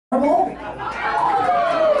He's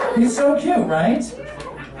so cute, right?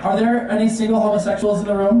 Are there any single homosexuals in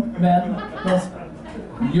the room, men?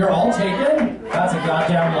 You're all taken? That's a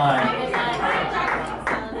goddamn lie.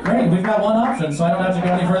 Great, we've got one option, so I don't have to go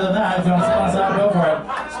any further than that. If you want to sit on the side, go for it.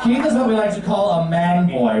 Keith is what we like to call a man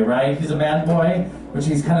boy, right? He's a man boy, which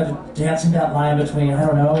he's kind of dancing that line between, I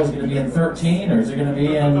don't know, is it going to be in 13 or is it going to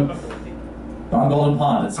be in on Golden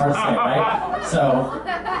Pond? It's hard to say, right? So,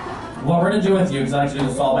 what we're going to do with you, because I like to do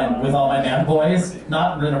this with all my man boys,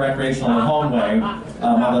 not in a recreational at home way,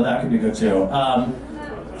 although that could be good too.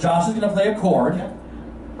 Josh is going to play a chord.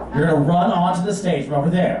 You're going to run onto the stage from over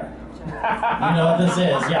there. You know what this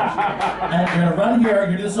is, yeah. And you're going to run here, you're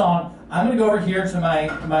going to do the song. I'm going to go over here to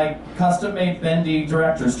my custom-made bendy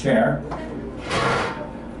director's chair.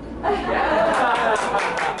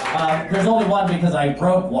 There's only one because I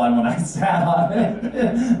broke one when I sat on it.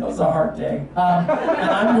 It was a hard day. And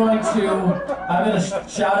I'm going to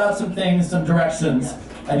shout out some things, some directions,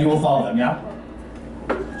 and you will follow them, yeah?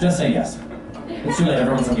 Just say yes. It's too late,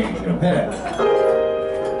 everyone's engaged you. Hit it.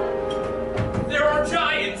 There are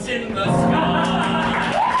giants in the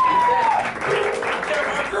sky. There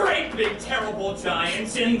are great big terrible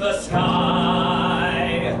giants in the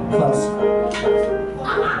sky. Close.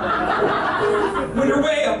 When you're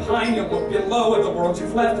way up high and you look below at the world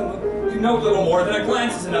you've left, and you know little more than a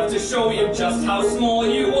glance is enough to show you just how small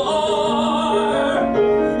you are.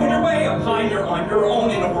 When you're way up high and you're on your own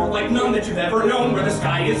in a world like none that you've ever known, where the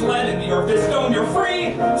sky is lead and the earth is stone, you're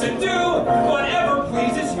free to do whatever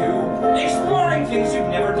pleases you, exploring things you've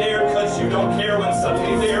never dared because you don't care when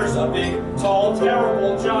suddenly there's a big, tall,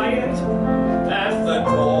 terrible giant at the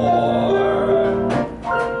door.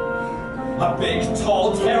 A big,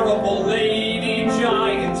 tall, terrible lady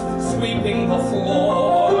giant sweeping the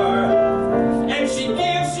floor. And she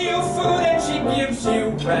gives you food and she gives you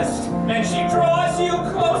rest. And she draws you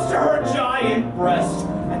close to her giant breast.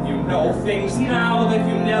 And you know things now that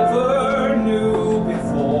you never knew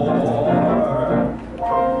before.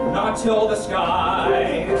 Not till the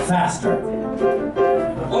sky. Faster.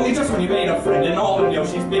 Only just when you made a friend and all and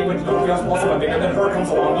she's big when you don't feel small, so bigger than her comes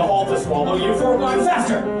along the hall to swallow you for one.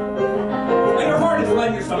 Faster. And your heart is lead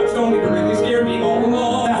and your stomach's don't need to really scare being all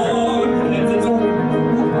alone. It's only...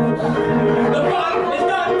 The bottom is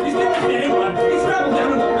done. He's getting standing on. He's traveled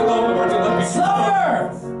down and looked below the words and let me...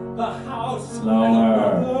 Slower! The house. Slower.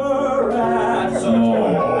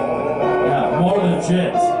 Slower. Yeah, more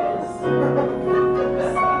legit.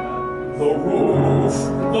 The roof,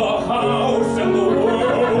 the house, and the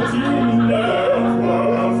world you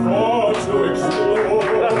never thought to explore.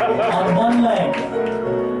 On one leg.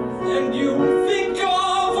 And you think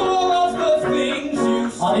of all of the things you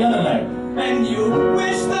see. On the other leg. And you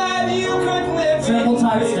wish that you could live Triple in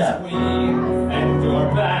time step. between. And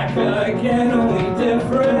you're back again, only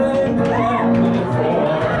different than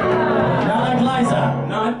before. Now like Liza.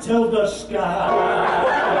 Not till the sky.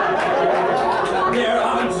 There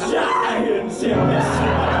are giants in the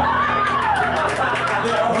sky.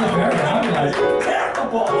 There are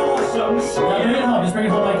terrible, awesome, Bring it home. Just bring it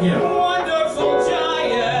home like you. wonderful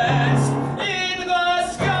giants in the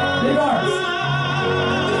sky. Big arms.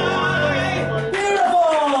 Beautiful!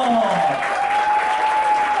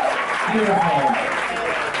 Beautiful.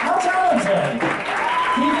 How talented.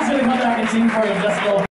 Keith is going to come back and sing for you just a little